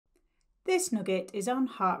This nugget is on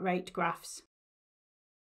heart rate graphs.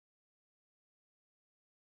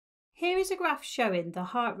 Here is a graph showing the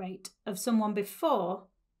heart rate of someone before,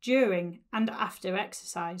 during and after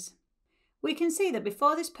exercise. We can see that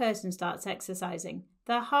before this person starts exercising,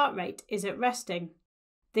 their heart rate is at resting.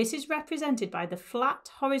 This is represented by the flat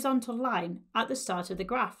horizontal line at the start of the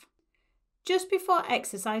graph. Just before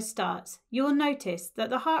exercise starts, you will notice that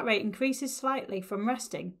the heart rate increases slightly from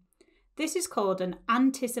resting. This is called an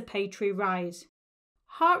anticipatory rise.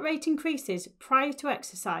 Heart rate increases prior to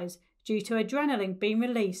exercise due to adrenaline being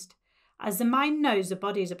released, as the mind knows the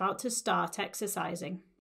body is about to start exercising.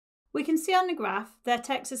 We can see on the graph that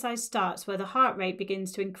exercise starts where the heart rate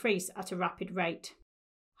begins to increase at a rapid rate.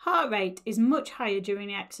 Heart rate is much higher during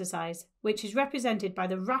the exercise, which is represented by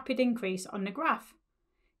the rapid increase on the graph.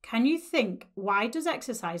 Can you think, why does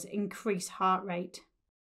exercise increase heart rate?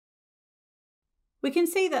 We can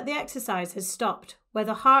see that the exercise has stopped where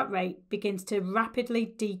the heart rate begins to rapidly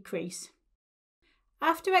decrease.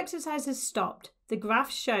 After exercise has stopped, the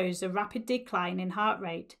graph shows a rapid decline in heart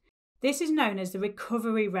rate. This is known as the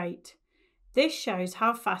recovery rate. This shows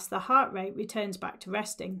how fast the heart rate returns back to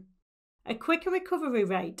resting. A quicker recovery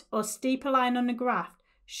rate or steeper line on the graph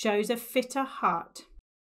shows a fitter heart.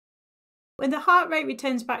 When the heart rate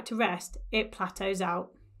returns back to rest, it plateaus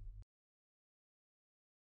out.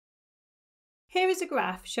 Here is a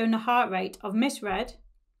graph showing the heart rate of Miss Red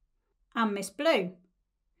and Miss Blue.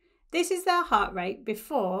 This is their heart rate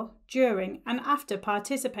before, during and after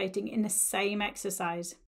participating in the same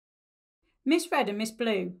exercise. Miss Red and Miss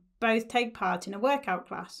Blue both take part in a workout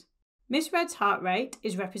class. Miss Red's heart rate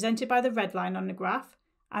is represented by the red line on the graph,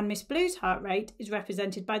 and Miss Blue's heart rate is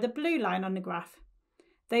represented by the blue line on the graph.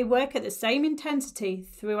 They work at the same intensity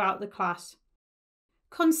throughout the class.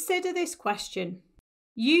 Consider this question.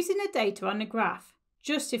 Using the data on the graph,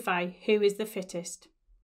 justify who is the fittest.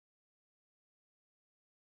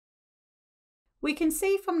 We can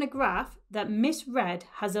see from the graph that Miss Red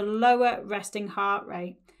has a lower resting heart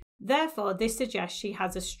rate. Therefore, this suggests she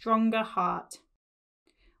has a stronger heart.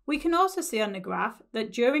 We can also see on the graph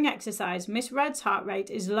that during exercise, Miss Red's heart rate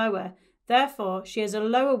is lower. Therefore, she has a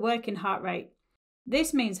lower working heart rate.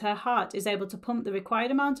 This means her heart is able to pump the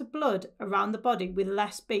required amount of blood around the body with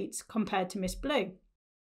less beats compared to Miss Blue.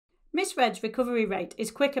 Miss Red's recovery rate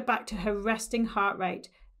is quicker back to her resting heart rate,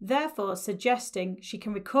 therefore suggesting she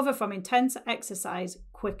can recover from intense exercise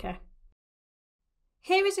quicker.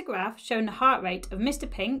 Here is a graph showing the heart rate of Mr.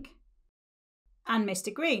 Pink and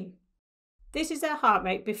Mr. Green. This is their heart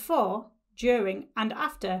rate before, during and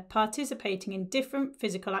after participating in different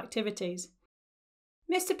physical activities.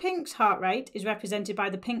 Mr. Pink's heart rate is represented by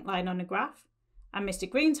the pink line on the graph, and Mr.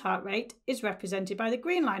 Green's heart rate is represented by the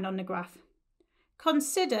green line on the graph.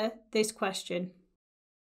 Consider this question.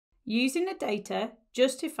 Using the data,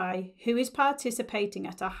 justify who is participating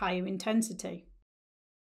at a higher intensity.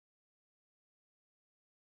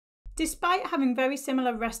 Despite having very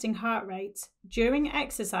similar resting heart rates, during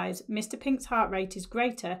exercise, Mr. Pink's heart rate is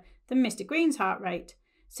greater than Mr. Green's heart rate,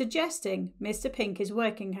 suggesting Mr. Pink is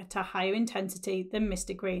working at a higher intensity than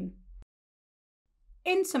Mr. Green.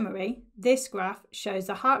 In summary, this graph shows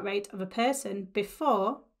the heart rate of a person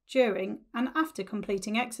before, during and after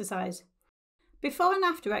completing exercise. Before and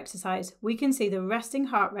after exercise, we can see the resting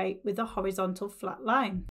heart rate with the horizontal flat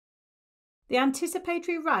line. The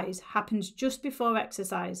anticipatory rise happens just before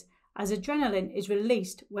exercise, as adrenaline is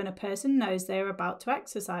released when a person knows they are about to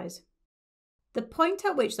exercise. The point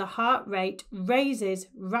at which the heart rate raises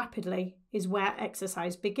rapidly is where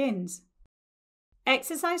exercise begins.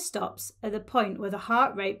 Exercise stops at the point where the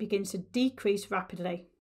heart rate begins to decrease rapidly.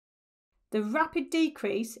 The rapid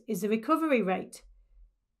decrease is the recovery rate.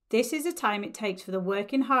 This is the time it takes for the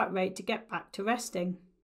working heart rate to get back to resting.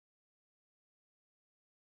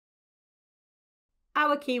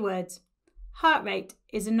 Our keywords. Heart rate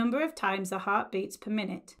is the number of times the heart beats per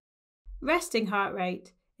minute. Resting heart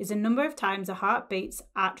rate is the number of times the heart beats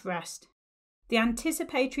at rest. The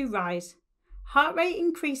anticipatory rise. Heart rate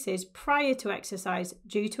increases prior to exercise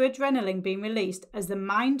due to adrenaline being released as the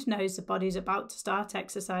mind knows the body is about to start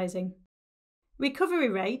exercising. Recovery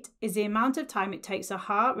rate is the amount of time it takes the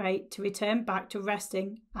heart rate to return back to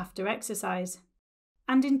resting after exercise.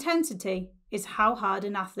 And intensity is how hard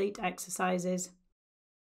an athlete exercises.